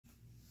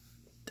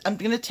I'm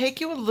going to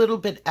take you a little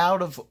bit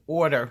out of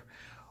order.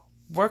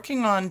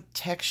 Working on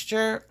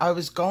texture, I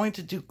was going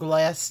to do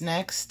glass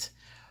next,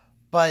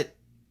 but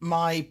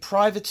my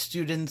private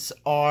students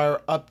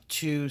are up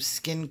to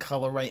skin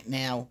color right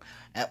now,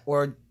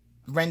 or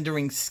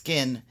rendering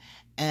skin,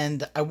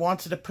 and I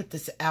wanted to put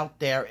this out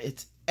there.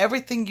 It's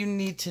everything you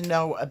need to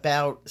know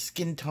about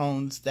skin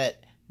tones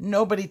that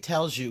nobody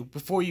tells you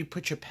before you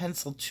put your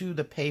pencil to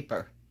the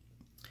paper.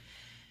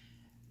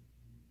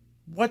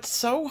 What's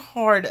so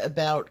hard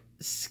about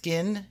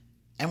skin,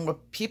 and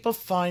what people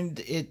find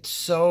it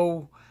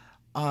so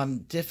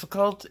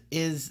difficult,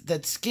 is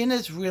that skin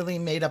is really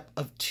made up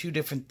of two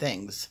different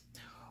things.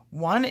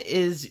 One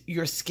is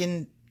your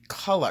skin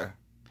color,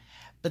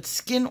 but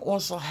skin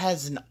also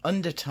has an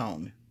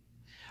undertone,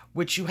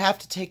 which you have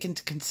to take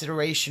into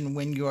consideration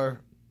when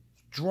you're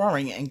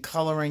drawing and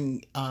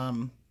coloring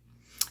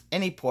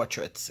any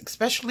portraits,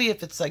 especially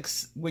if it's like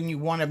when you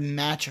want to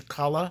match a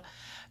color,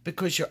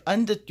 because you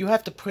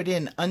have to put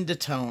in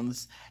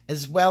undertones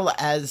as well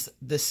as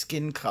the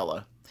skin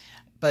color.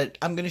 But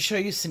I'm going to show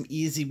you some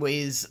easy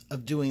ways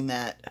of doing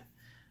that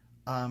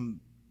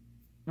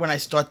when I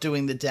start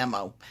doing the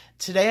demo.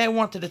 Today I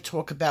wanted to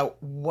talk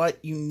about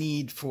what you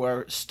need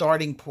for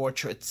starting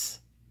portraits.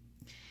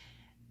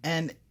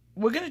 And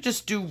we're going to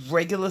just do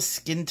regular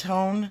skin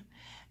tone,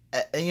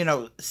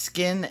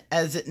 skin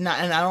as it, not,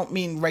 and I don't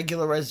mean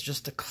regular as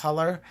just a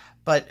color,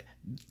 but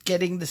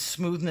getting the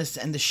smoothness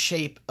and the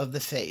shape of the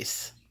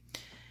face.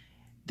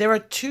 There are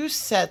two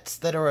sets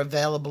that are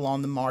available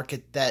on the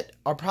market that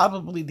are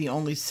probably the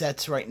only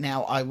sets right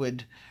now I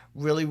would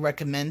really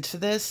recommend for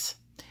this.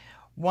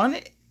 One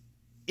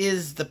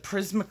is the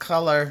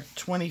Prismacolor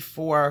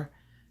 24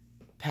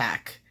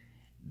 pack.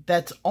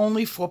 That's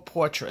only for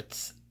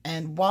portraits.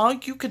 And while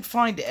you can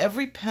find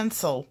every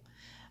pencil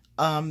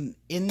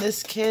in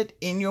this kit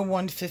in your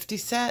 150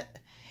 set,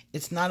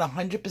 it's not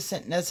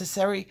 100%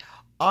 necessary.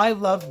 I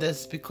love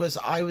this because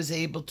I was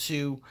able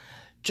to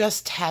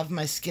just have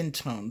my skin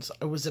tones.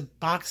 It was a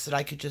box that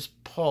I could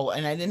just pull,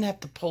 and I didn't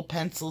have to pull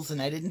pencils,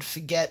 and I didn't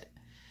forget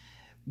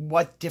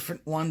what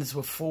different ones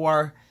were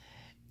for.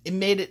 It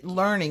made it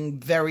learning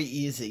very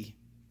easy.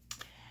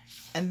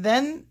 And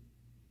then,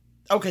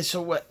 okay,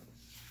 so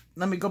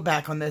let me go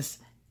back on this.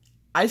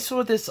 I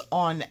saw this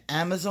on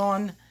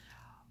Amazon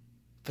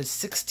for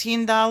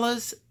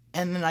 $16,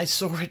 and then I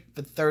saw it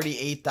for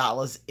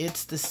 $38.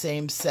 It's the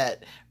same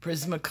set.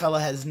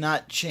 Prismacolor has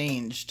not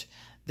changed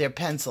their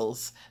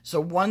pencils. So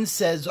one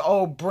says,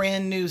 oh,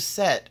 brand new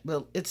set.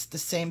 Well, it's the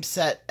same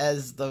set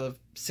as the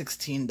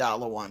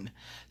 $16 one.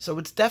 So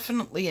it's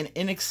definitely an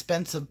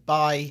inexpensive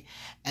buy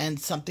and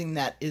something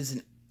that is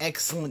an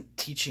excellent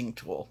teaching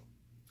tool.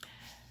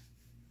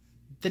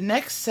 The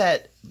next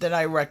set that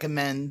I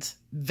recommend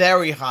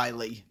very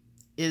highly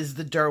is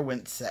the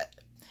Derwent set.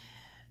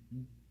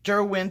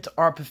 Derwent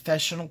are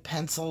professional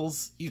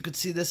pencils. You could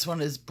see this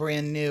one is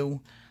brand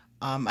new.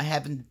 I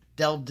haven't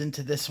delved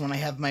into this one. I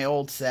have my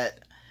old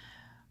set.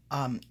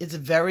 It's a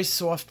very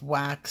soft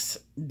wax.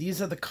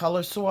 These are the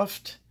Color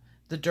Soft,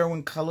 the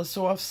Derwent Color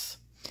Softs,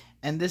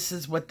 and this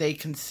is what they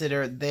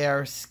consider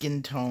their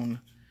skin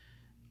tone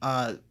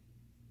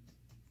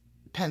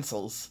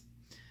pencils.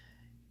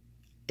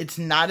 It's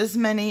not as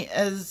many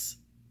as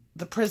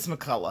the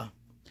Prismacolor,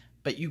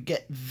 but you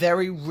get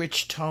very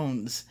rich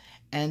tones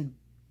and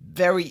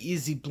very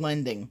easy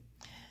blending.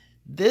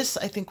 This,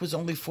 I think, was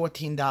only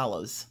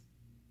 $14.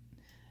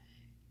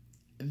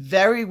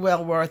 Very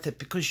well worth it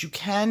because you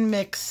can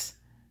mix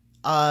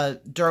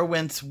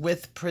Derwents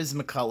with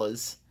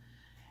Prismacolors.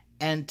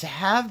 And to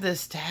have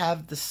this, to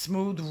have the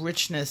smooth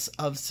richness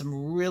of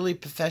some really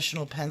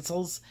professional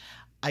pencils,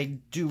 I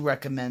do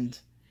recommend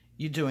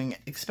you doing it,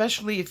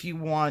 especially if you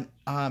want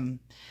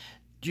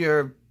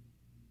your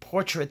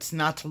portraits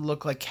not to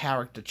look like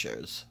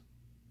caricatures.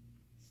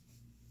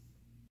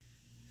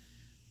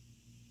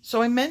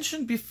 So I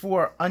mentioned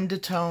before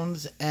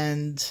undertones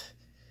and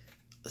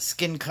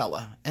skin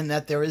color, and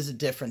that there is a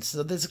difference.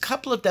 So there's a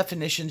couple of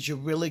definitions you're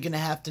really going to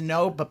have to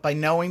know, but by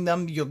knowing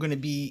them, you're going to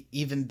be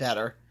even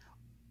better.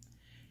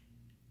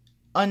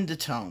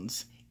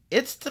 Undertones.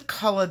 It's the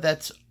color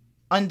that's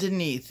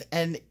underneath,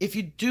 and if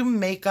you do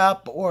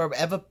makeup or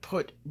ever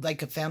put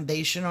like a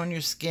foundation on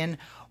your skin,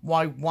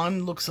 why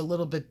one looks a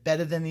little bit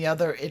better than the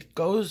other, it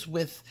goes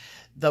with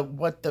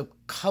what the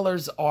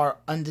colors are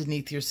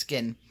underneath your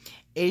skin.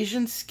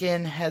 Asian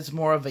skin has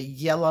more of a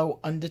yellow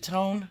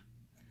undertone.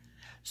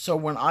 So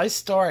when I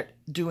start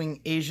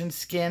doing Asian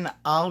skin,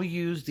 I'll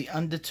use the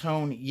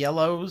undertone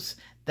yellows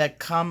that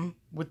come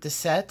with the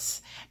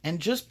sets and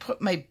just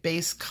put my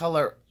base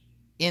color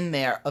in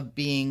there of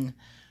being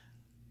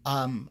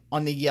on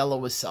the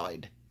yellower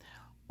side.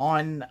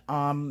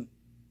 On,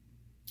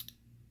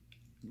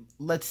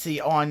 let's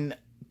see, on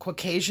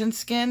Caucasian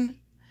skin,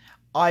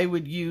 I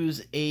would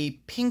use a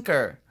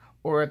pinker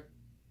or a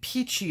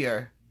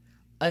peachier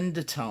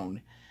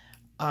undertone,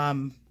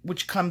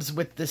 which comes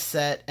with this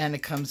set, and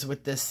it comes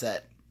with this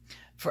set.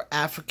 For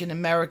African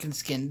American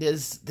skin,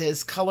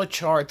 there's color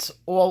charts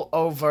all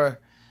over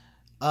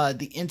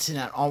the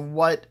internet on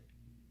what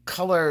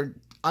color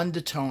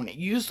undertone.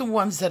 Use the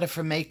ones that are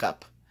for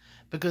makeup,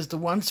 because the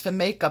ones for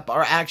makeup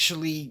are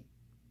actually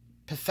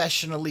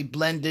professionally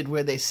blended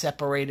where they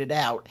separate it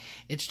out.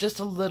 It's just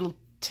a little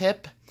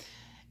tip,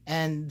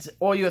 and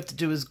all you have to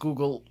do is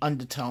Google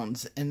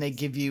undertones, and they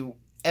give you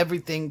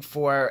everything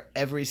for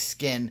every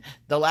skin.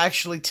 They'll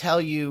actually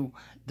tell you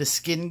the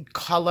skin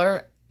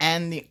color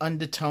and the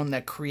undertone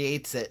that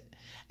creates it.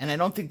 And I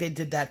don't think they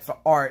did that for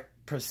art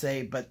per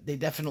se, but they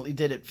definitely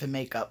did it for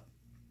makeup.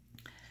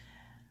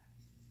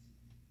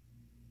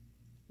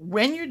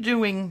 When you're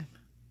doing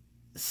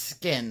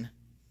skin,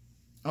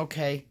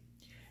 okay,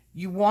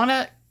 you want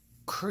to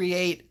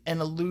create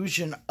an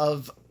illusion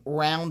of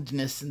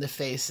roundness in the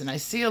face. And I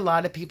see a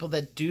lot of people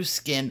that do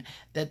skin,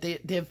 that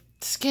their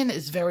skin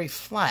is very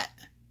flat.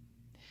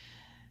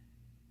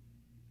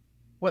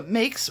 What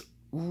makes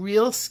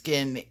real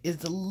skin is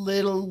the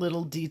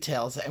little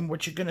details. And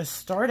what you're going to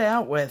start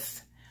out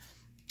with,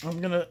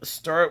 I'm going to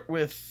start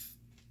with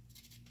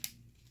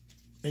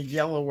a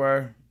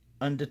yellower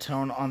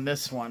undertone on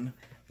this one,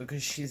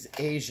 because she's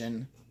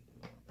Asian.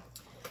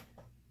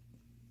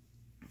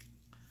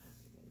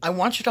 I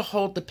want you to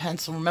hold the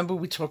pencil. Remember,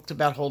 we talked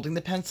about holding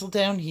the pencil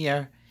down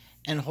here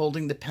and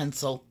holding the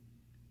pencil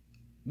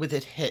with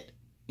it hit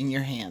in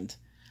your hand.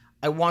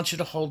 I want you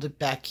to hold it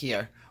back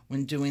here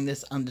when doing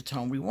this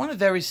undertone. We want a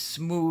very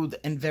smooth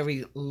and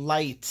very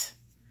light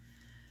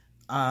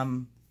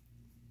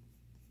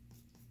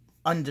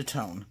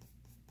undertone.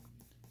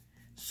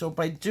 So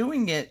by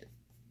doing it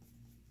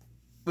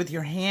with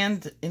your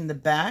hand in the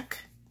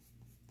back,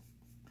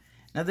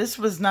 now this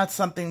was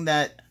something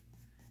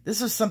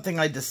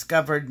I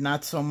discovered,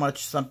 not so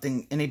much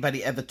something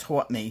anybody ever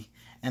taught me.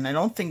 And I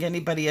don't think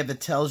anybody ever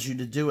tells you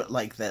to do it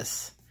like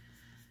this.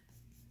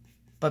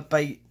 But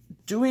by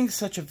doing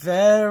such a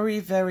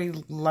very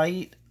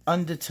light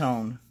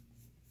undertone,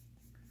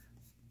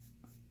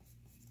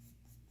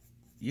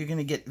 you're going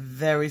to get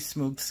very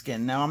smooth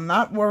skin. Now, I'm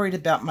not worried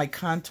about my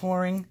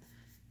contouring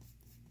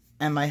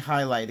and my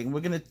highlighting.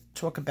 We're going to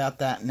talk about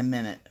that in a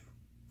minute.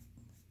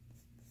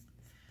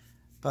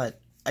 But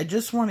I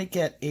just want to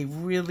get a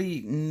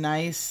really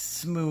nice,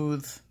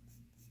 smooth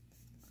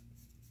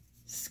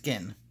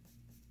skin.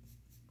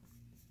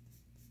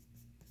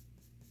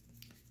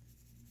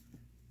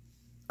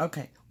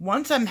 Okay,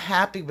 once I'm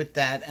happy with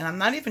that, and I'm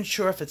not even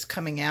sure if it's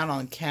coming out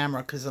on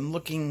camera because I'm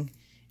looking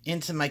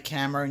into my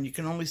camera and you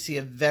can only see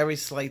a very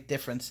slight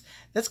difference.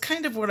 That's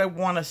kind of what I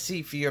want to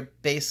see for your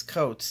base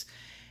coats.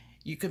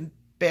 You can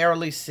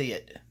barely see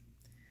it.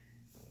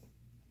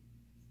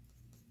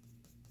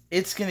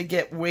 It's going to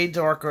get way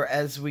darker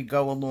as we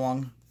go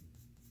along.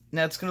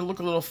 Now it's going to look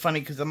a little funny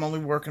because I'm only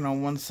working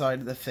on one side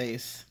of the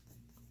face.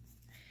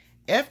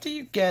 After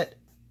you get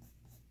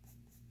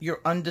your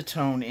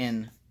undertone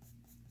in,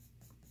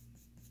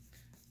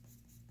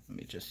 let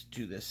me just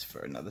do this for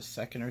another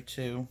second or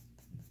two.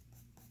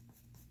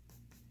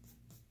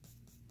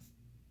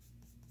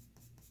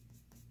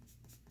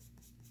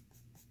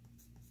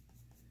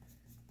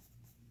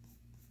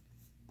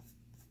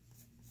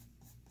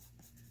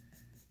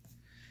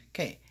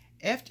 Okay,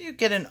 after you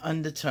get an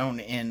undertone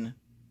in,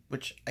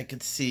 which I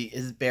could see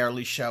is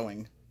barely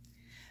showing,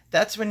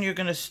 that's when you're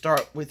going to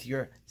start with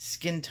your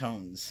skin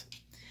tones.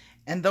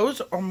 And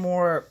those are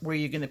more where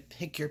you're going to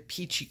pick your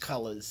peachy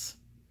colors.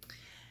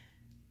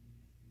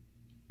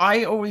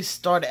 I always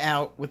start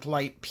out with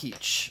light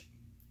peach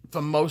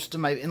for most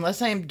of my,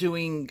 unless I am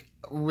doing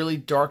really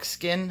dark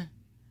skin,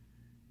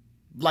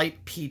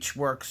 light peach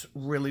works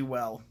really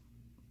well.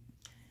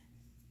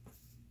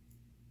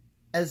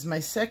 As my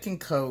second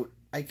coat,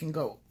 I can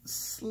go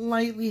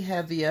slightly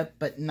heavier,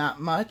 but not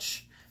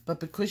much. But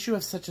because you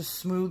have such a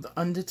smooth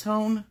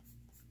undertone,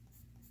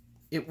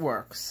 it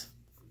works.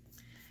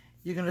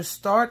 You're going to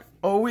start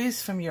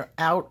always from your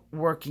out,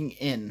 working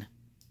in.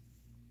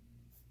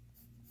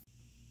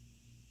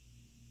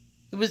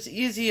 It was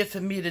easier for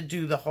me to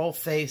do the whole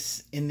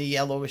face in the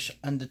yellowish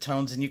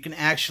undertones, and you can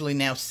actually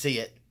now see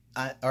it,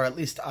 or at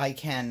least I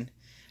can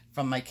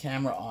from my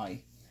camera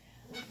eye.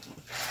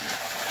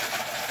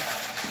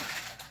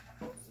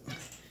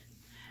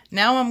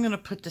 Now I'm going to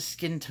put the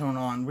skin tone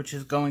on, which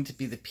is going to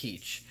be the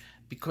peach.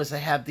 Because I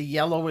have the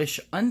yellowish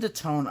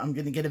undertone, I'm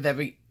going to get a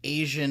very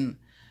Asian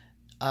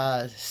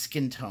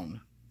skin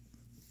tone.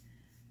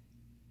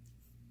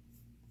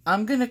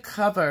 I'm going to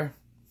cover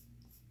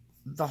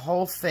the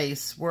whole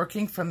face,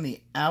 working from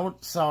the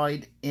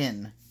outside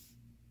in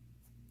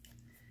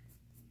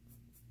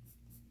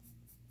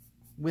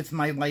with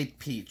my light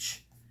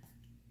peach.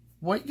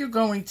 What you're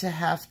going to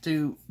have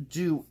to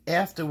do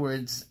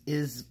afterwards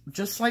is,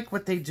 just like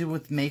what they do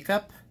with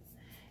makeup,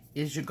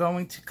 is you're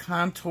going to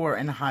contour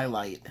and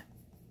highlight.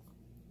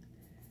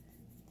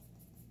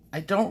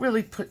 I don't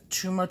really put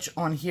too much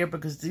on here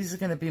because these are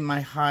going to be my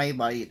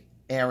highlight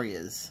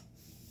areas.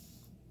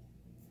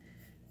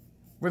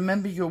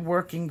 Remember, you're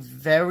working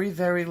very,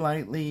 very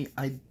lightly.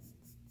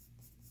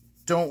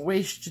 Don't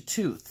waste your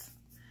tooth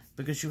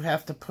because you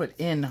have to put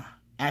in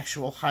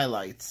actual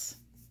highlights.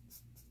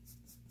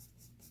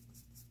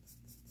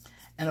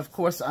 And of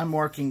course, I'm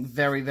working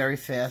very, very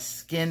fast.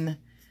 Skin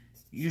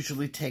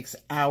usually takes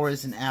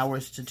hours and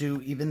hours to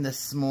do even this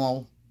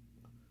small,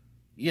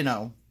 you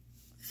know,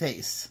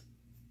 face.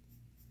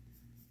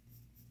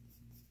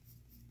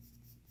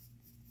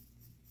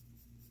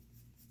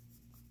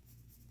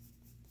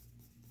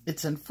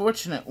 It's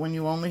unfortunate when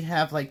you only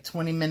have like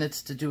 20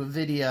 minutes to do a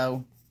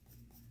video,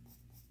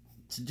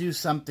 to do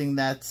something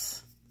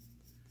that's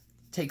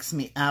takes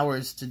me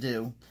hours to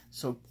do.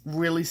 So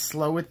really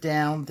slow it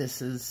down.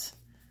 This is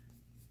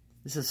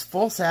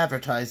false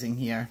advertising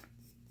here.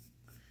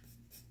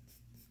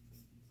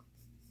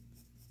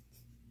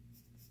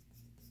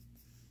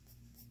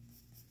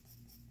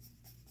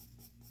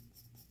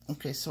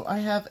 Okay, so I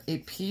have a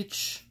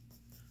peach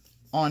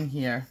on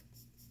here.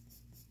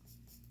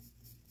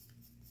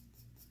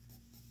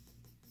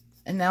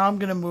 And now I'm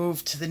going to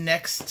move to the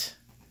next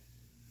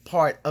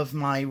part of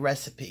my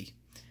recipe.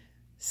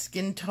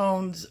 Skin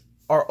tones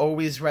are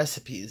always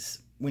recipes.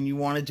 When you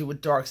want to do a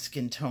dark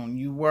skin tone,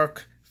 you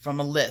work from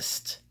a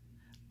list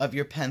of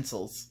your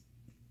pencils.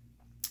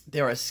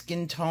 There are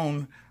skin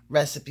tone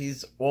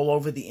recipes all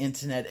over the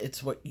internet.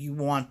 It's what you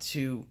want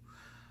to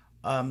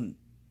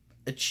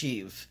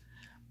achieve.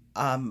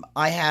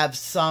 I have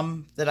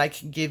some that I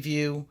can give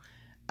you.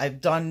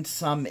 I've done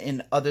some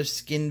in other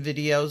skin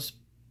videos.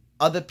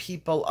 Other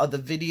people, other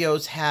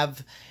videos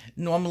have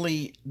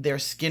normally their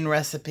skin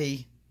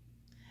recipe,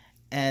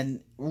 and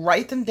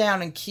write them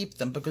down and keep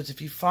them, because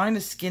if you find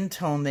a skin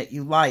tone that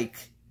you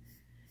like,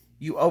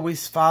 you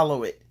always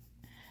follow it.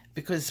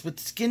 Because with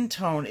skin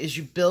tone is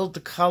you build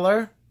the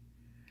color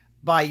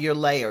by your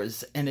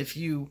layers, and if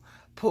you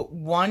put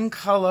one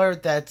color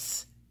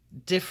that's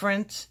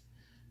different,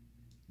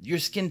 your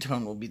skin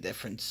tone will be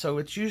different. So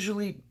it's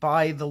usually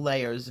by the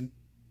layers, and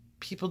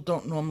people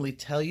don't normally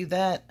tell you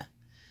that.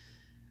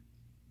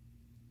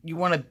 You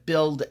want to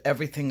build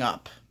everything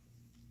up.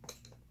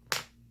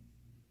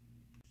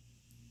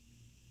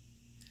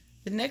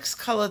 The next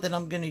color that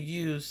I'm going to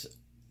use,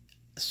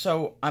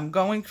 so I'm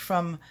going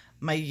from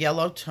my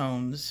yellow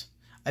tones.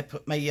 I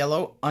put my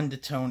yellow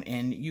undertone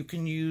in. You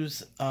can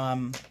use,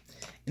 in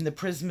the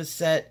Prisma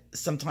set,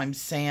 sometimes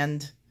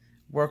sand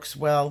works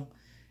well.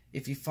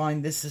 If you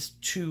find this is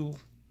too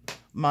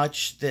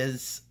much,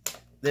 there's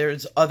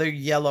other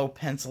yellow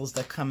pencils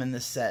that come in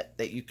the set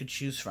that you could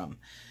choose from.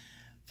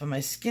 For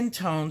my skin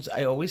tones,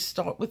 I always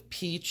start with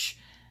peach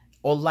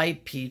or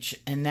light peach,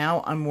 and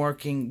now I'm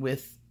working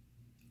with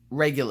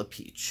regular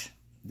peach.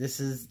 This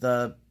is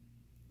the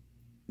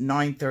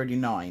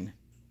 939.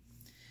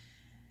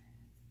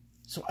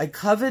 So I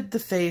covered the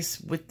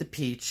face with the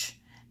peach.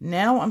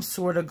 Now I'm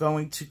sort of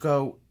going to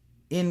go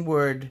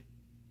inward,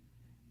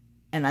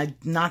 and I'm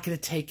not going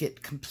to take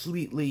it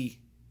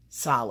completely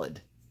solid.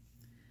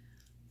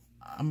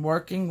 I'm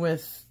working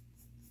with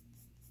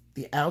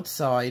the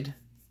outside.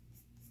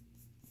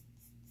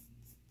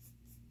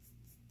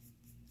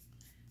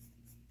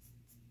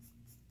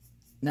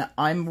 Now,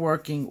 I'm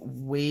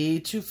working way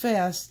too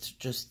fast.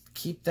 Just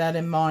keep that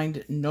in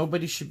mind.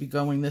 Nobody should be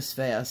going this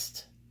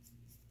fast.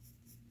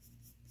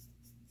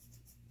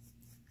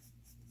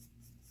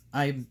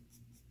 I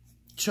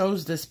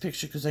chose this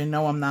picture because I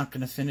know I'm not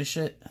going to finish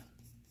it.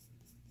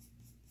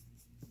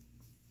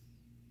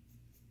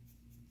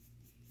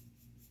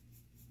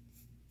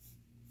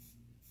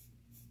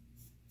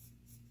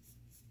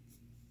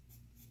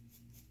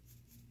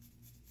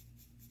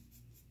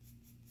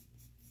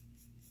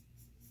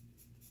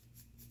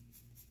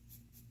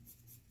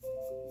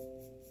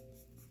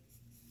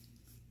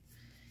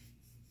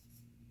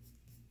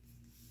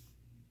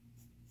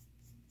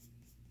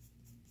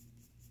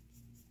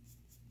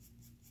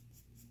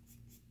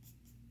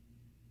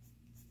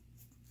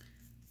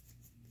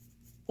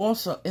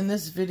 Also, in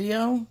this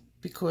video,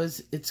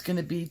 because it's going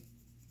to be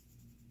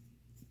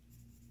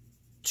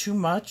too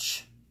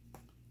much,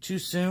 too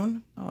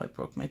soon. Oh, I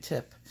broke my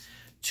tip.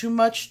 Too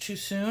much, too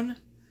soon.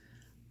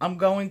 I'm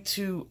going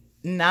to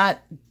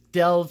not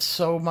delve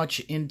so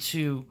much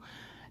into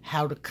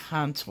how to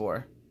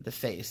contour the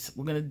face.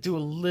 We're going to do a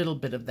little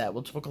bit of that.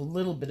 We'll talk a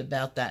little bit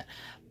about that.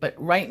 But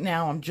right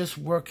now, I'm just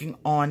working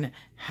on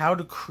how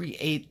to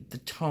create the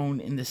tone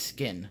in the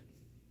skin.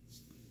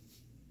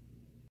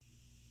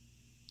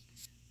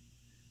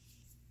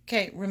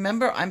 Okay,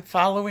 remember, I'm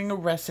following a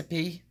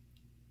recipe.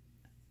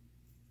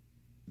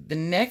 The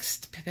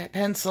next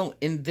pencil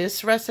in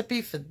this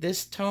recipe for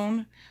this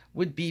tone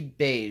would be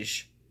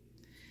beige.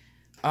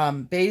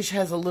 Beige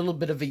has a little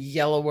bit of a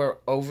yellower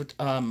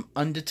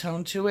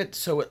undertone to it,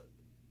 so it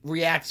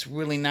reacts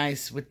really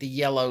nice with the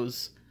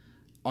yellows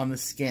on the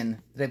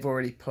skin that I've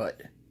already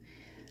put.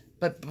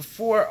 But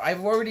before,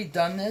 I've already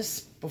done this.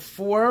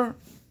 Before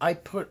I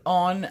put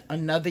on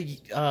another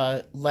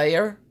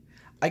layer,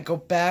 I go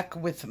back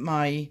with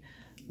my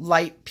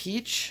light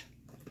peach,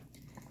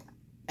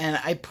 and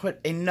I put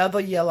another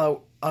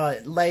yellow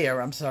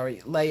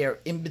layer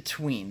in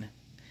between,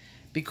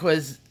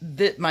 because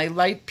my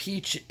light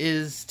peach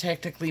is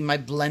technically my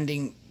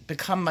blending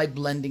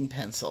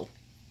pencil.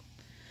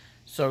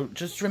 So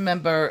just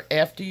remember,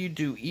 after you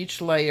do each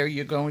layer,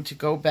 you're going to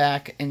go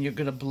back and you're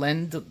going to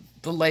blend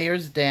the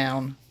layers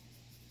down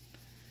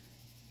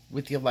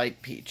with your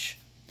light peach.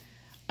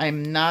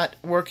 I'm not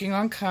working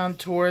on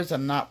contours.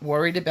 I'm not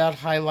worried about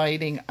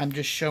highlighting. I'm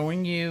just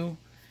showing you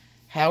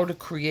how to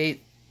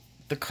create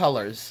the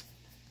colors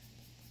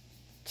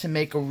to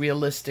make a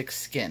realistic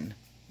skin.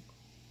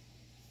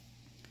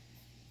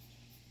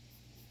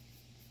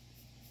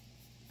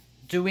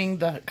 Doing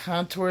the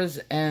contours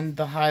and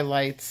the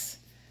highlights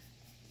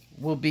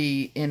will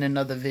be in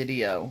another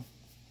video.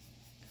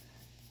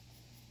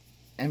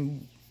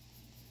 And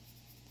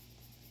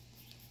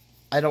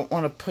I don't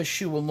want to push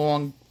you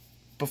along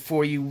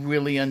before you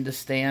really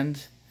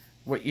understand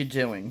what you're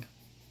doing.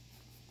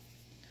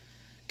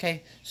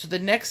 Okay, so the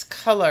next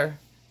color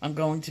I'm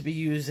going to be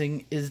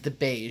using is the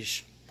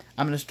beige.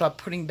 I'm going to start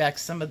putting back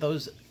some of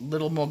those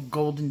little more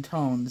golden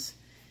tones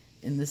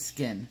in the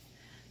skin.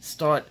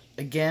 Start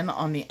again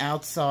on the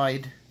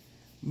outside,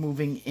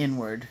 moving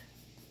inward.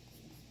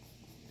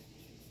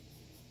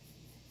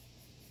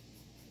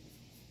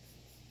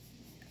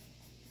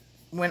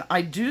 When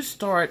I do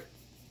start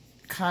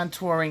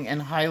contouring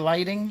and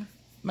highlighting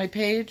my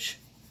page,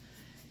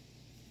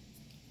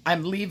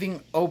 I'm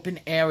leaving open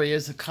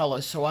areas of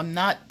color, so I'm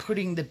not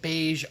putting the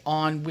beige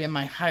on where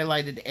my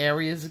highlighted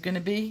areas are going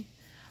to be,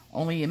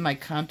 only in my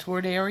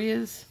contoured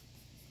areas.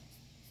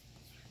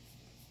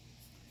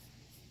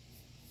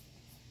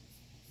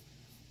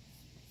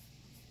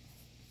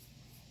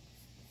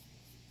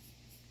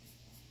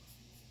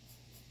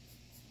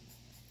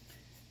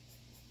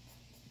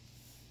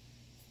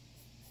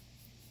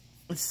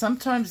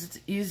 Sometimes it's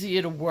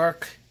easier to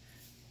work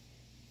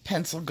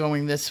pencil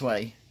going this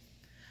way.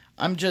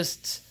 I'm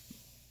just,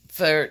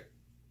 for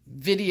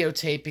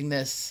videotaping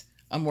this,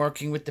 I'm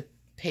working with the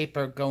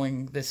paper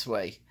going this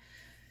way.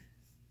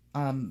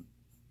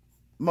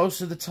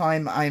 Most of the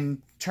time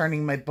I'm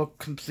turning my book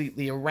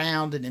completely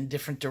around and in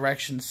different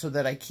directions so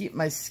that I keep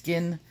my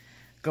skin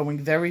going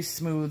very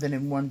smooth and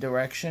in one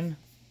direction.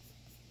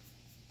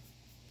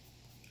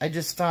 I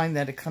just find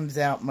that it comes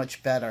out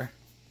much better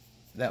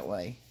that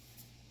way.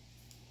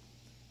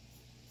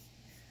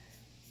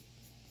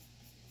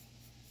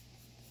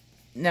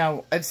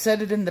 Now, I've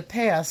said it in the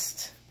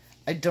past,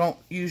 I don't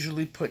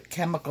usually put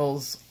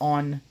chemicals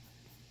on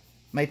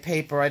my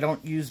paper. I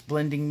don't use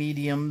blending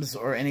mediums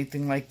or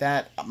anything like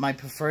that. My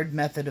preferred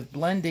method of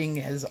blending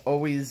has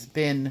always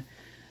been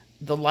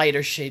the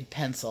lighter shade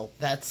pencil.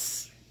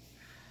 That's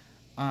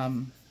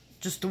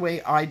just the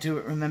way I do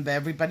it. Remember,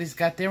 everybody's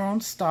got their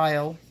own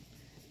style,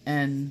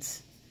 and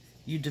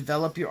you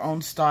develop your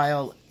own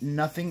style.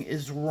 Nothing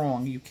is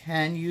wrong. You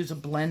can use a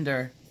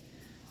blender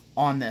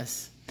on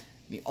this.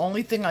 The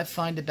only thing I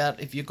find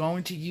about if you're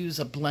going to use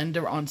a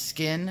blender on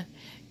skin,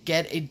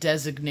 get a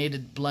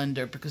designated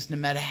blender, because no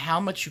matter how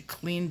much you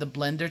clean the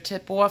blender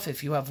tip off,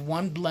 if you have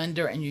one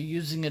blender and you're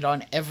using it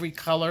on every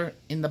color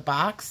in the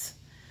box,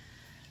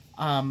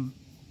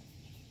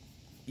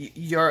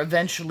 you're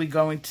eventually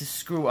going to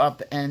screw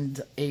up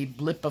and a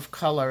blip of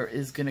color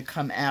is going to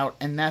come out,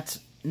 and that's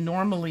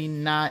normally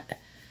not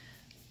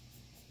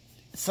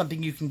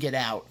something you can get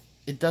out.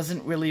 It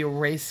doesn't really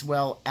erase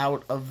well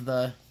out of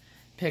the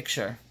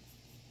picture.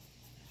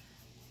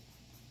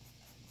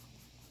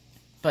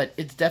 But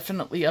it's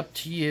definitely up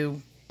to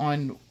you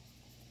on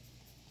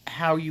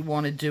how you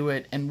want to do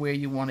it and where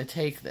you want to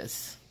take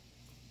this.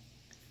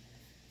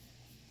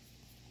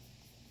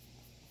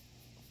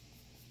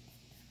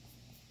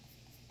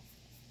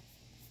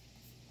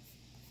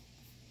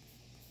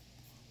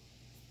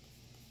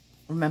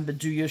 Remember,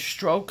 do your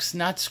strokes,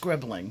 not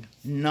scribbling.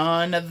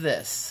 None of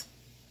this.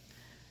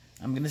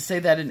 I'm going to say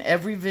that in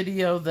every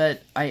video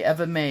that I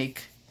ever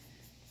make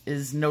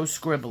is no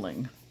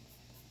scribbling.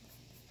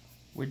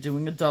 We're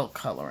doing adult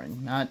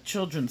coloring, not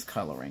children's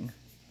coloring.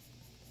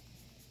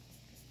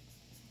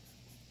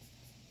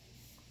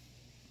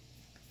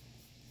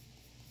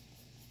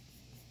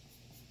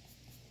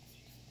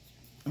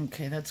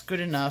 Okay, that's good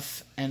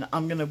enough. And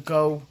I'm going to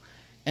go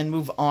and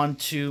move on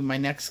to my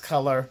next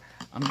color.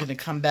 I'm going to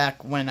come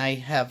back when I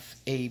have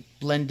a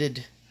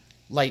blended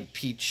light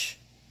peach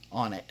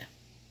on it.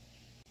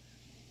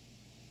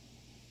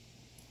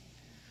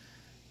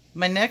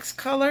 My next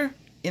color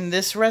in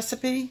this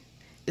recipe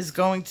is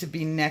going to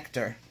be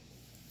Nectar.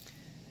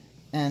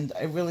 And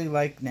I really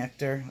like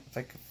Nectar, if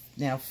I could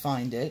now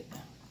find it.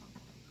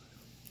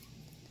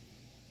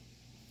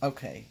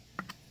 Okay.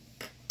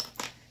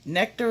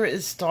 Nectar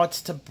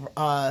starts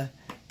to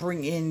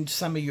bring in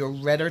some of your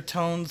redder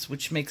tones,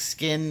 which makes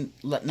skin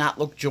not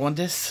look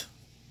jaundice.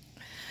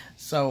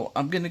 So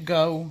I'm going to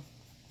go,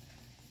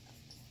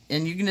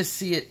 and you're going to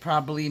see it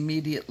probably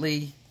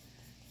immediately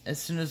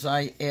as soon as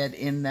I add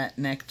in that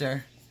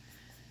Nectar.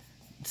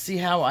 See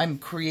how I'm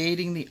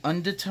creating the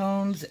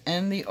undertones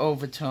and the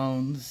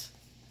overtones.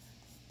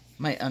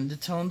 My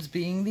undertones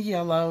being the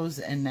yellows,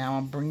 and now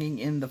I'm bringing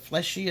in the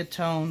fleshier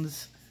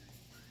tones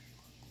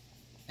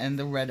and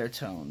the redder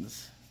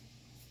tones.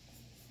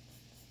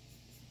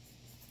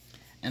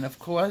 And of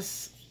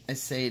course, I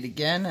say it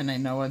again, and I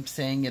know I'm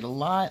saying it a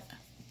lot,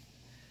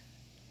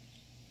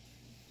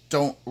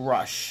 don't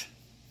rush.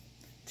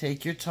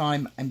 Take your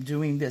time. I'm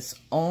doing this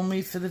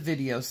only for the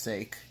video's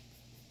sake.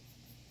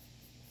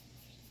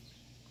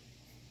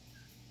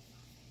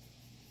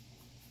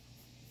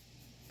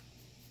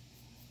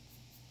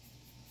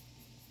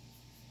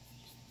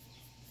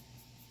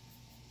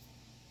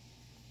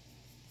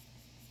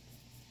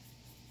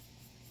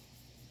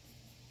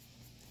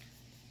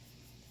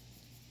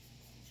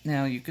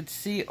 Now you could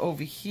see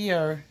over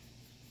here,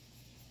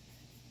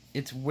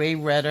 it's way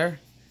redder.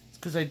 It's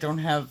because I don't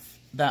have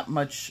that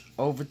much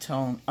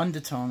undertone,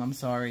 I'm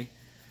sorry,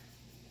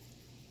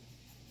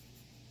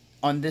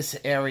 on this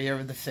area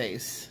of the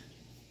face.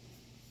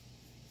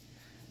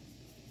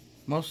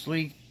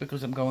 Mostly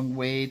because I'm going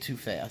way too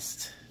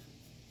fast.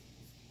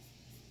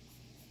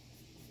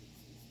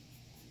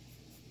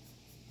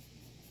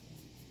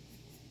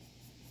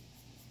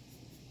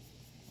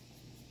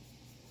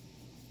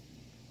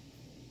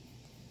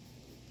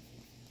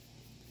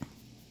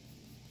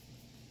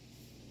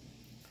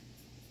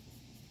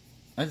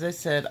 As I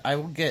said, I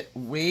will get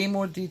way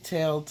more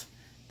detailed.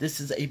 This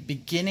is a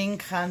beginning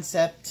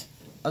concept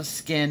of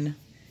skin.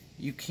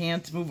 You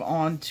can't move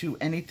on to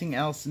anything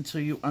else until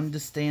you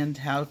understand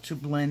how to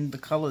blend the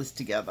colors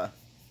together.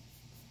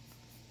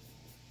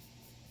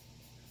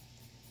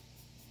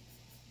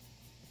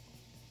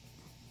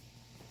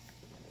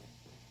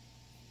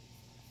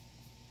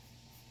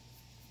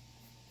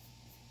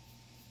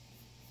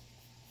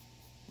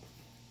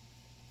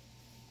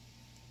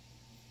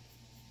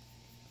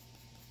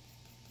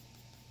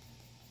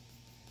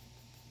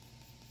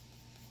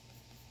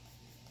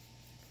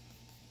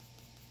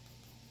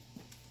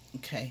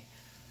 Okay,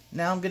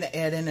 now I'm going to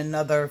add in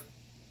another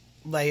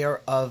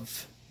layer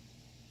of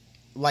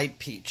light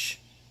peach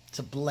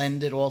to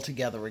blend it all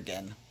together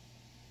again.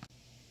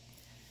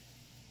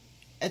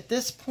 At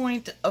this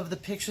point of the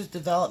picture's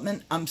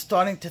development, I'm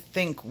starting to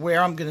think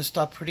where I'm going to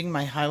start putting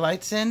my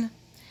highlights in.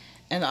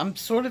 And I'm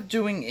sort of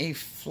doing a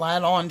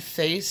flat-on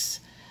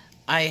face.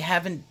 I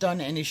haven't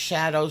done any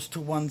shadows to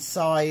one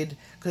side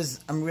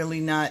because I'm really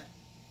not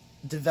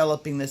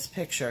developing this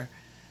picture.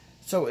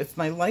 So if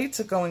my lights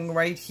are going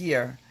right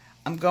here,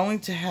 I'm going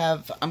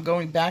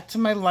back to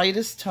my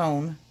lightest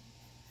tone.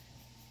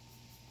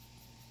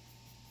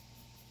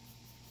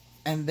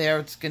 And there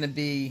it's going to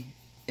be,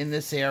 in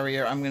this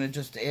area, I'm going to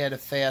just add a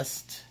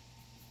fast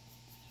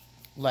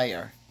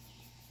layer.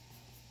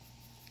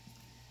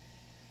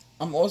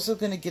 I'm also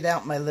going to get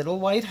out my little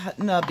white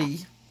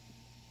nubby.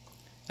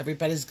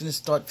 Everybody's going to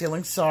start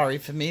feeling sorry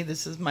for me.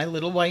 This is my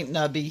little white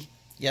nubby.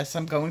 Yes,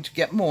 I'm going to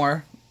get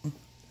more.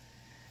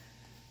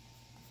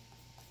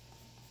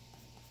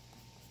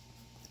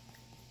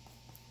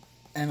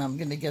 And I'm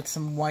going to get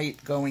some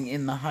white going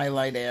in the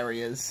highlight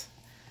areas.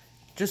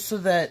 Just so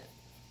that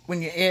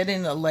when you add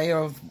in a layer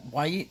of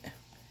white,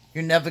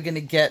 you're never going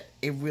to get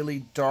a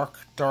really dark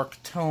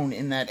tone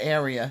in that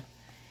area.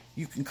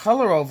 You can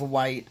color over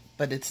white,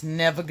 but it's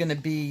never going to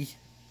be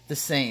the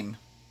same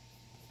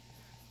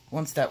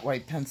once that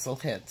white pencil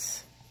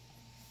hits.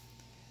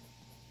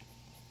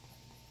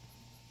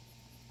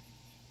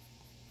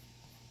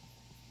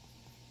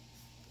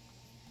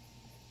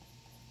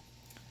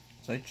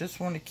 So I just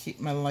want to keep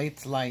my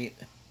lights light.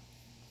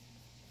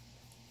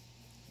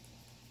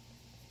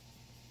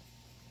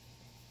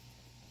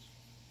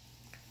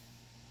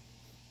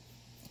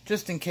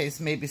 Just in case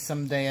maybe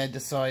someday I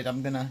decide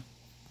I'm going to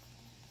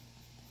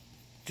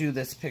do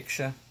this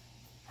picture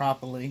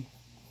properly.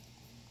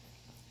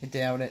 I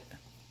doubt it.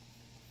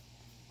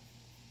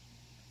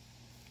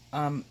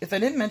 If I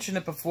didn't mention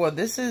it before,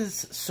 this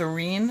is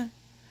Serene.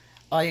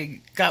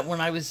 I got when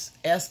I was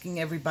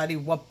asking everybody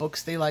what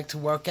books they like to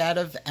work out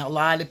of. A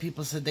lot of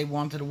people said they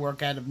wanted to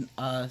work out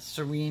of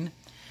Serene.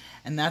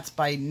 And that's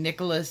by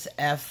Nicholas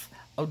F.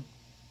 Oh,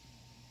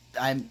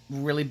 I'm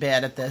really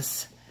bad at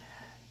this.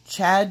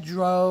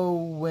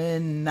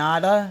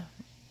 Chandrawienata.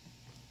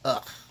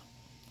 Ugh.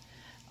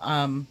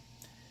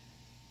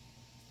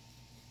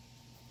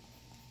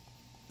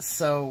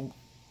 So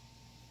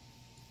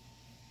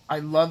I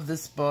love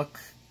this book.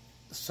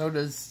 So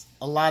does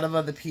a lot of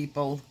other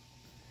people.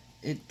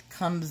 It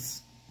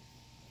comes,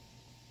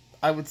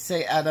 I would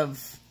say, out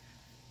of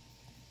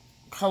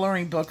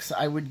coloring books,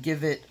 I would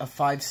give it a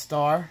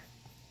 5-star.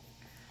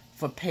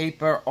 For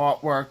paper,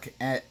 artwork,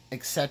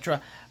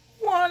 etc.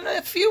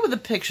 A few of the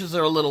pictures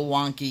are a little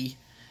wonky.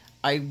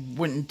 I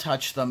wouldn't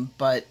touch them,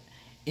 but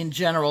in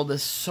general,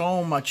 there's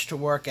so much to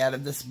work out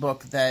of this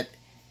book that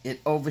it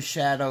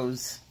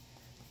overshadows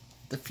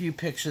the few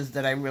pictures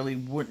that I really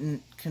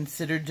wouldn't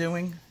consider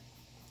doing.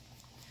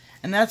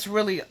 And that's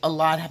really a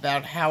lot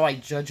about how I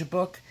judge a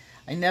book.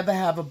 I never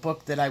have a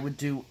book that I would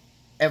do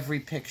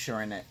every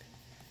picture in it.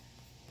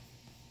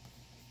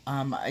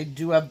 I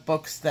do have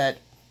books that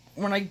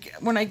when I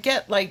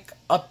get like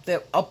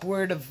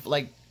upward of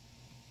like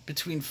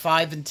between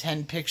 5 and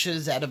 10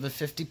 pictures out of a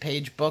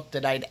 50-page book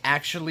that I'd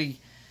actually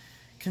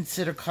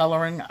consider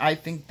coloring, I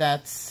think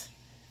that's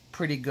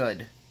pretty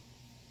good.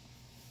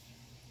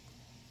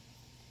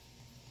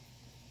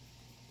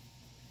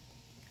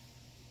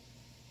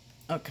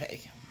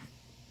 Okay.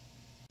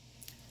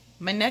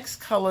 My next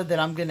color that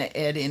I'm going to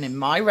add in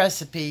my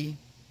recipe,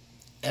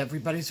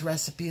 everybody's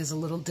recipe is a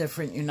little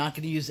different. You're not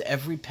going to use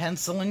every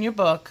pencil in your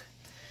book.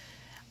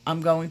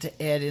 I'm going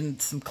to add in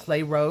some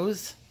clay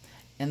rose.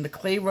 And the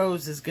clay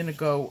rose is going to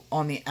go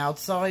on the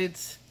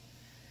outsides.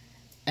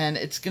 And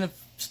it's going to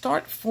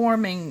start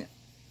forming,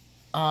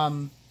 I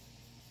mean,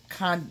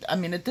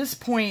 at this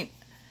point,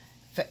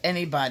 for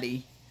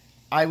anybody,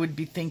 I would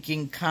be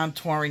thinking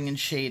contouring and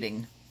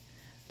shading.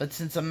 But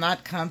since I'm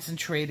not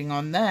concentrating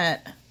on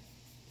that,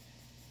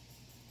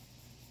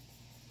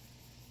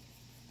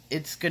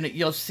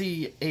 you'll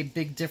see a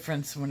big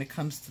difference when it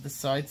comes to the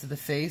sides of the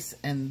face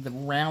and the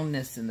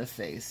roundness in the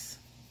face.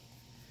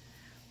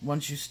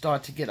 Once you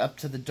start to get up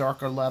to the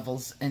darker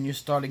levels and you're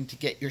starting to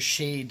get your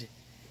shade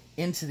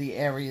into the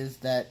areas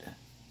that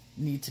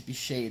need to be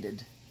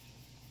shaded.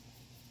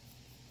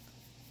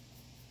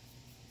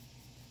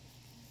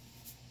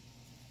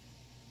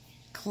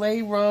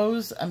 Clay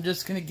Rose, I'm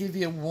just going to give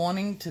you a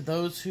warning to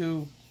those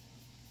who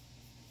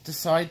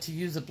decide to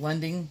use a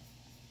blending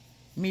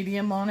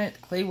medium on it.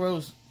 Clay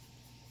Rose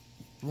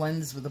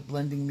blends with a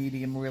blending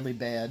medium really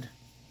bad.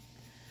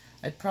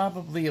 I'd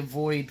probably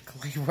avoid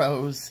Clay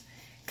Rose.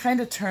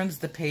 Kind of turns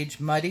the page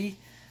muddy,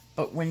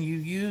 but when you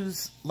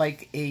use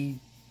like the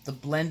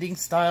blending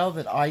style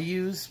that I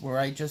use, where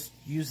I just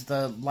use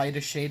the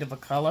lighter shade of a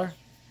color,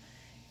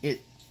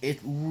 it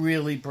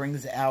really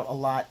brings out a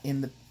lot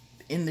in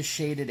the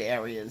shaded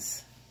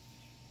areas.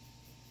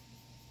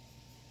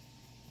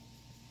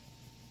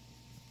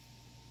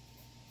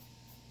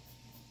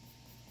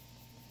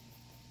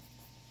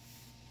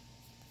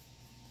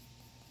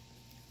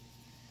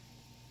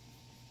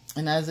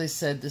 And as I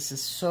said, this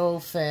is so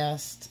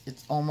fast.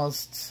 It's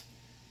almost...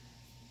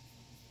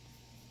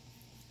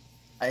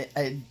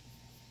 I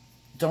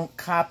don't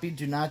copy,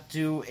 do not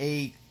do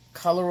a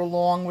color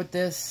along with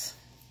this.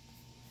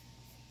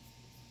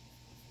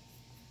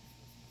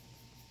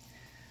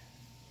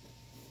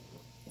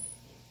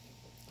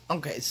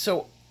 Okay,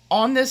 so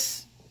on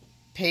this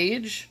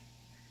page,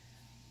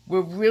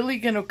 we're really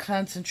going to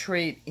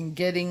concentrate in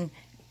getting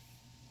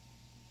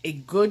a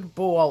good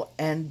ball,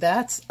 and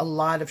that's a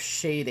lot of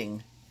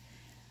shading.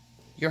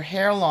 Your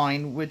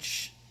hairline,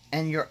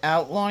 and your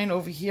outline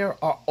over here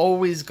are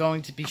always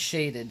going to be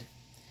shaded.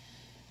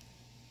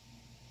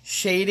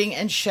 Shading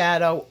and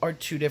shadow are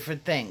two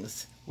different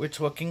things. We're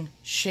talking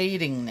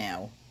shading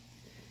now.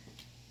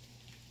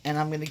 And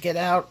I'm going to get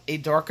out a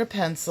darker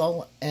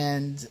pencil,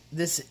 and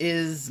this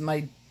is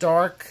my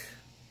dark,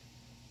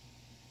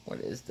 what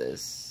is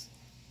this?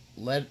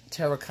 Lead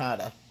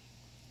terracotta.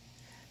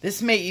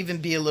 This may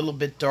even be a little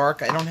bit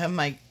dark. I don't have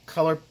my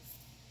color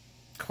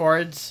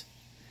cards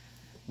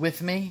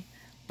with me,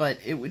 but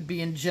it would be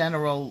in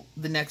general,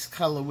 the next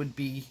color would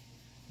be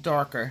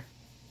darker.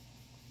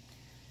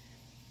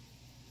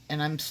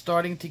 And I'm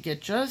starting to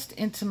get just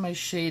into my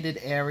shaded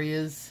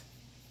areas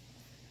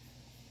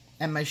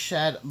and my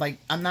shadow, like,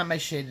 I'm not my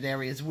shaded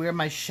areas, where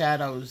my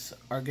shadows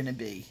are going to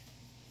be.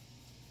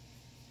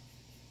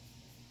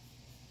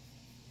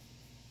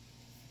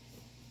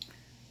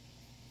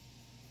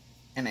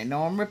 And I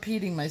know I'm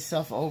repeating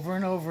myself over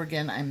and over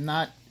again. I'm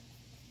not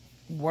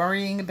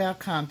worrying about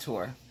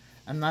contour.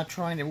 I'm not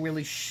trying to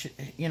really,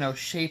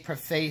 shape her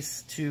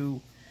face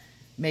to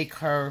make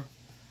her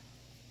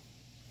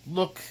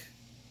look,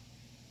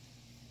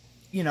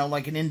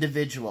 like an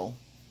individual.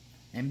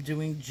 I'm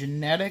doing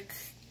generic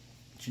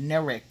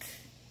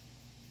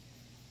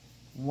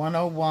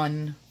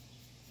 101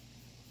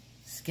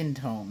 skin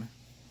tone.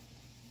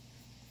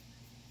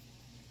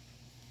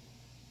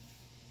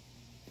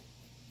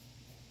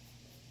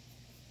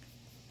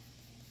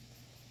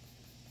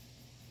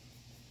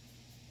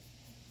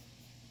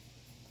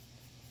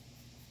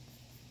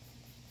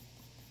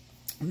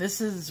 And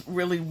this is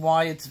really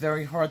why it's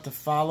very hard to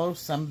follow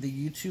some of the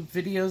YouTube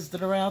videos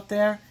that are out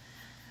there.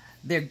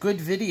 They're good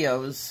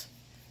videos,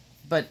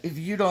 but if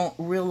you don't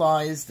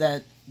realize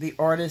that the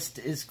artist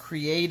is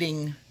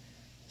creating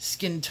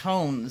skin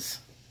tones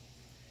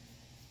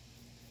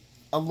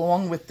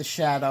along with the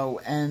shadow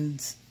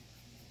and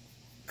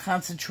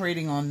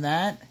concentrating on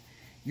that,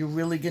 you're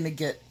really going to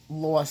get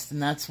lost,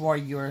 and that's why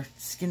your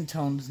skin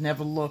tones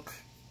never look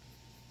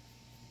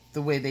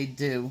the way they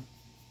do.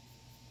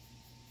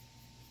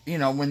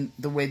 When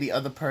the way the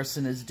other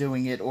person is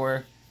doing it,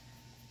 or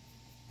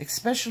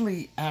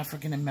especially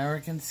African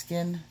American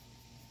skin,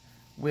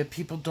 where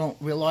people don't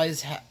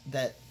realize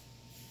that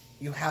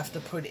you have to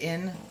put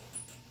in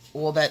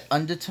all that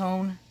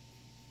undertone.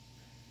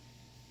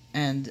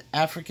 And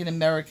African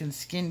American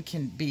skin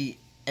can be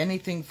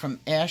anything from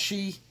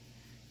ashy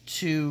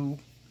to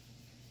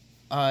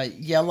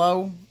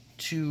yellow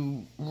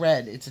to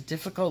red. It's a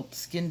difficult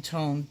skin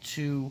tone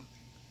to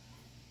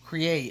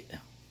create.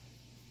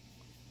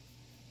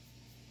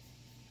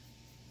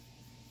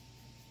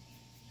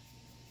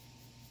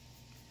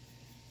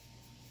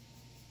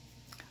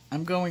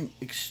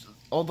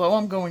 Although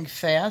I'm going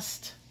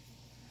fast,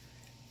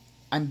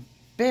 I'm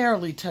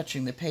barely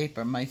touching the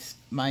paper.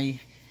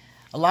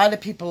 A lot of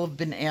people have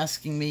been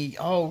asking me,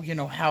 oh,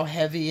 how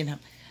heavy, and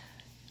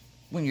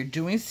when you're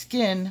doing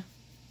skin,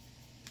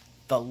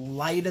 the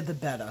lighter the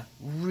better.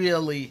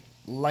 Really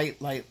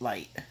light, light,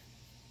 light.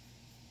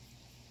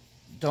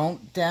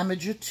 Don't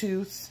damage your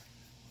tooth.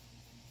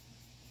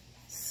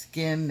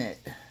 Skim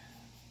it.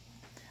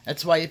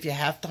 That's why if you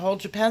have to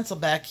hold your pencil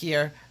back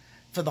here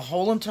for the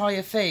whole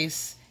entire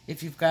face,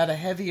 if you've got a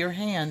heavier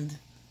hand,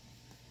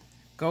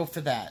 go for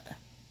that.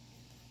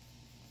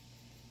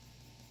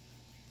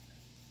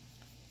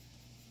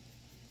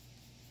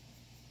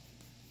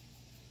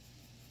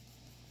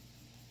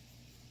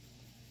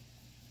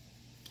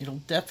 It'll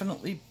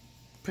definitely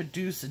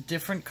produce a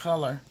different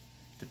color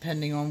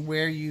depending on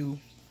where you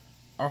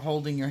are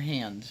holding your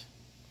hand.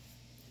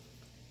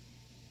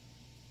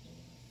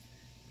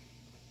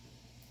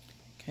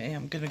 Okay,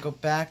 I'm going to go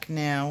back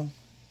now.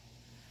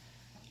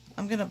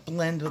 I'm going to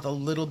blend with a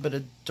little bit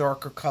of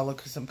darker color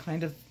because I'm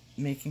kind of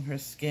making her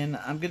skin.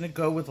 I'm going to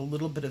go with a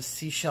little bit of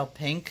seashell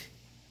pink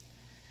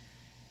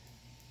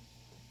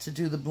to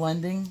do the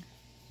blending.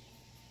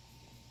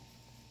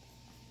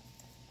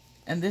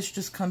 And this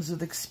just comes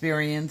with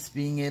experience,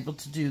 being able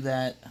to do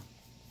that.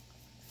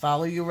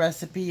 Follow your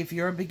recipe if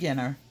you're a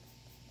beginner.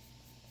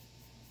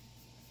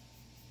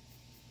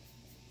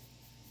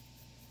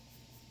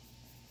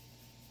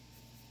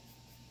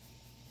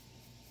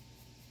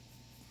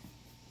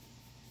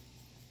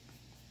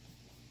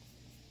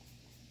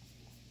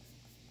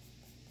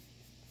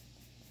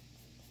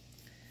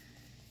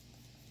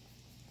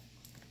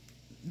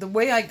 The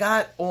way I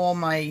got all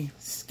my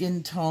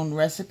skin tone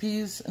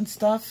recipes and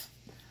stuff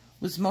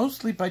was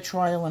mostly by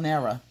trial and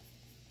error.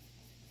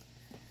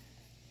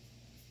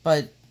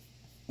 But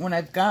when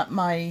I've got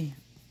my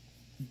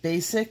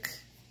basic,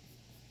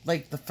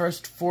 like the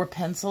first 4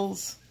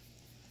 pencils,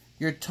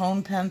 your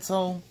tone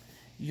pencil,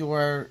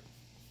 your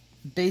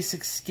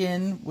basic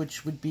skin,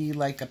 which would be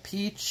like a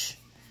peach,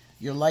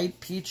 your light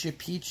peach,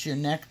 your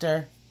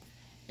nectar.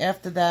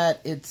 After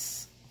that,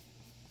 it's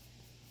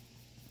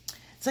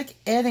like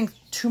adding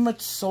too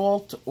much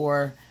salt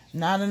or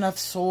not enough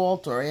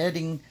salt, or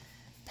adding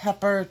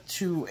pepper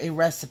to a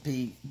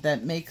recipe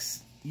that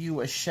makes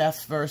you a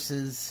chef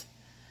versus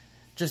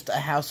just a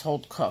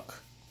household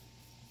cook.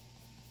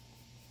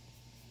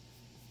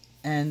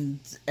 And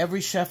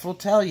every chef will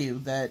tell you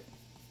that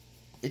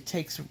it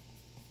takes,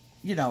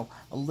 you know,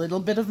 a little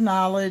bit of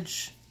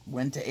knowledge,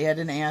 when to add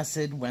an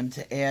acid, when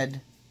to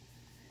add,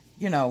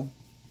 you know,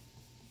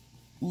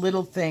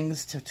 little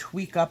things to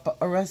tweak up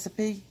a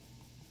recipe.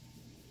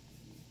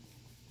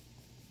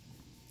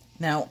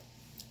 Now,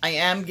 I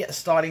am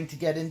starting to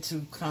get into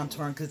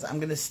contouring because I'm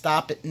going to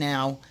stop it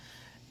now,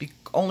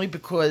 only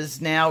because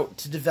now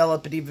to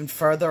develop it even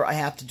further, I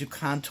have to do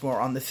contour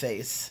on the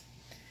face.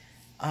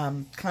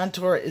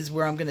 Contour is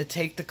where I'm going to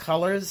take the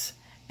colors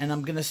and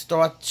I'm going to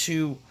start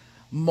to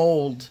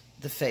mold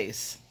the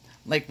face.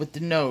 Like with the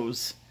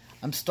nose,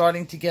 I'm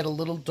starting to get a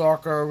little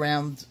darker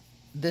around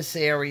this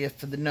area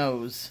for the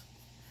nose.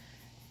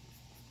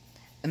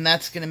 And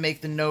that's going to make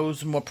the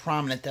nose more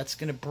prominent. That's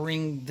going to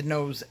bring the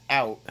nose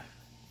out.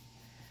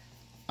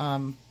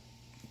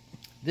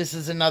 This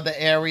is another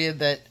area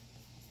that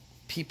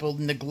people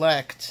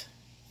neglect.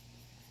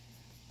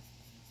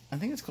 I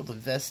think it's called the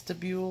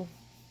vestibule.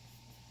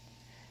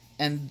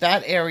 And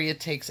that area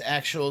takes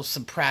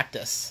some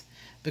practice,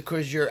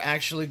 because you're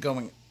actually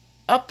going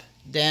up,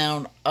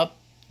 down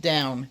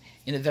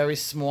in a very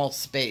small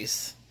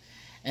space.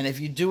 And if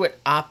you do it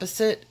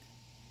opposite,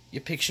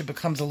 your picture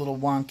becomes a little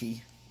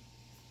wonky.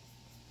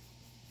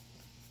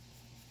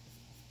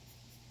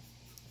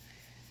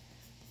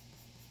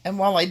 And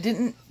while I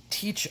didn't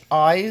teach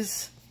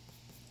eyes,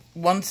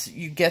 once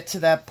you get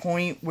to that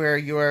point where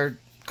you're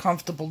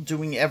comfortable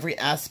doing every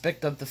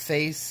aspect of the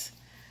face,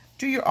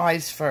 do your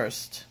eyes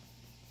first.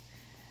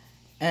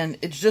 And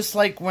it's just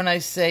like when I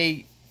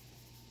say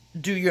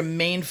do your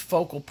main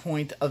focal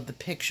point of the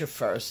picture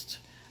first.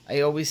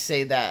 I always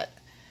say that.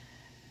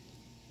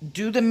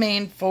 Do the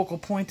main focal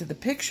point of the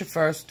picture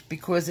first,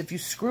 because if you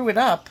screw it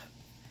up,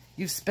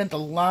 you've spent a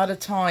lot of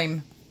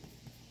time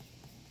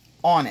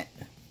on it.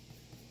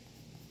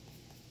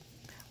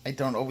 I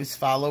don't always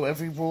follow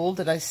every rule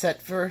that I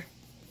set for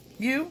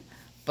you,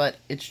 but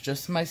it's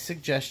just my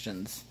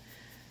suggestions.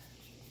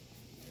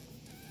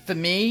 For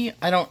me,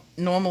 I don't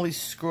normally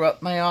screw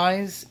up my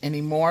eyes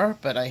anymore,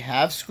 but I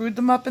have screwed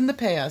them up in the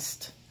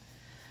past.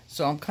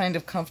 So I'm kind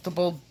of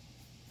comfortable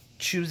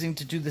choosing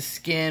to do the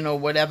skin or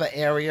whatever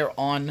area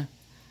on,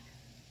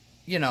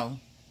 you know,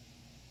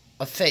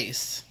 a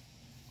face.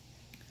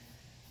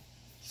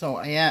 So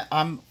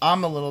I'm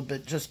a little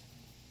bit, just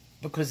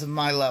because of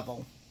my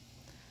level.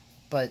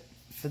 But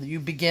for you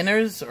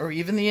beginners or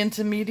even the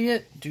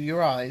intermediate, do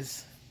your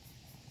eyes.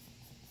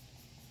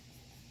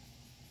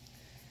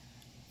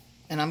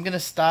 And I'm going to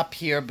stop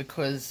here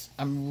because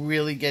I'm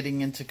really getting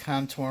into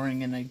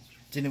contouring and I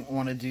didn't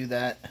want to do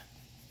that.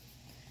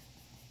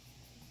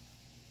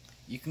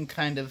 You can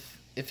kind of,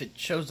 if it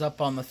shows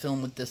up on the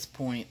film at this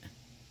point.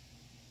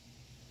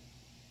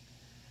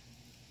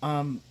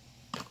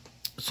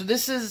 So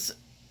this is,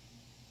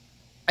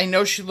 I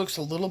know she looks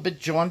a little bit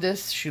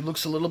jaundiced. She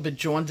looks a little bit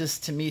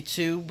jaundiced to me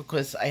too,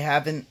 because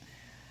I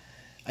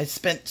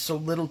spent so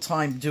little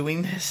time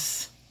doing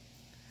this.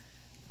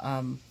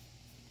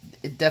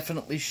 It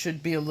definitely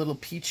should be a little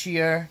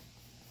peachier,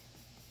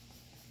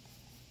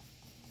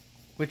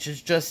 which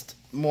is just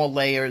more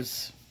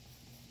layers.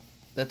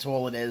 That's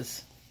all it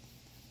is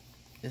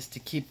to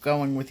keep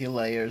going with your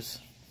layers.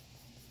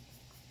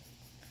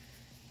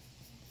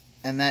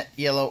 And that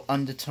yellow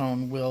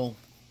undertone will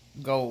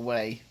go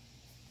away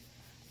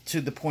to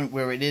the point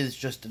where it is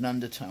just an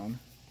undertone.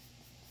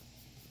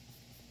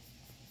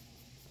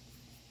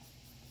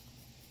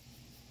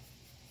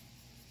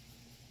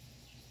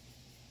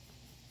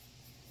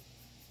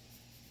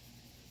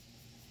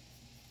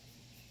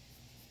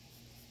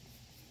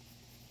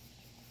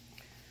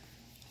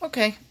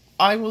 Okay,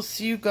 I will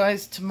see you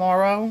guys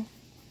tomorrow.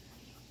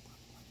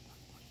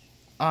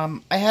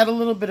 I had a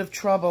little bit of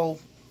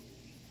trouble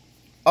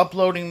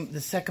uploading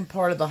the second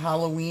part of the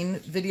Halloween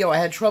video. I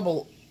had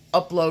trouble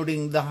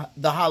uploading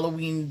the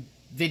Halloween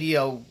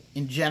video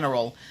in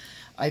general.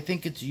 I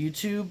think it's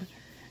YouTube,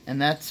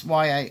 and that's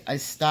why I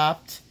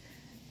stopped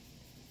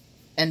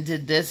and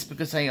did this,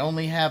 because I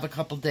only have a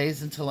couple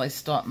days until I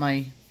start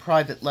my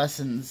private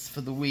lessons for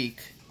the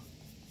week.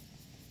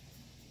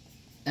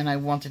 And I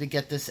wanted to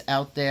get this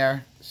out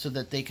there so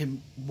that they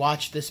can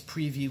watch this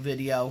preview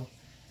video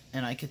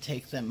and I could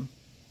take them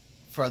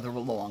further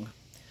along.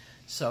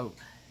 So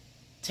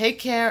take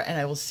care, and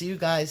I will see you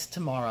guys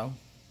tomorrow.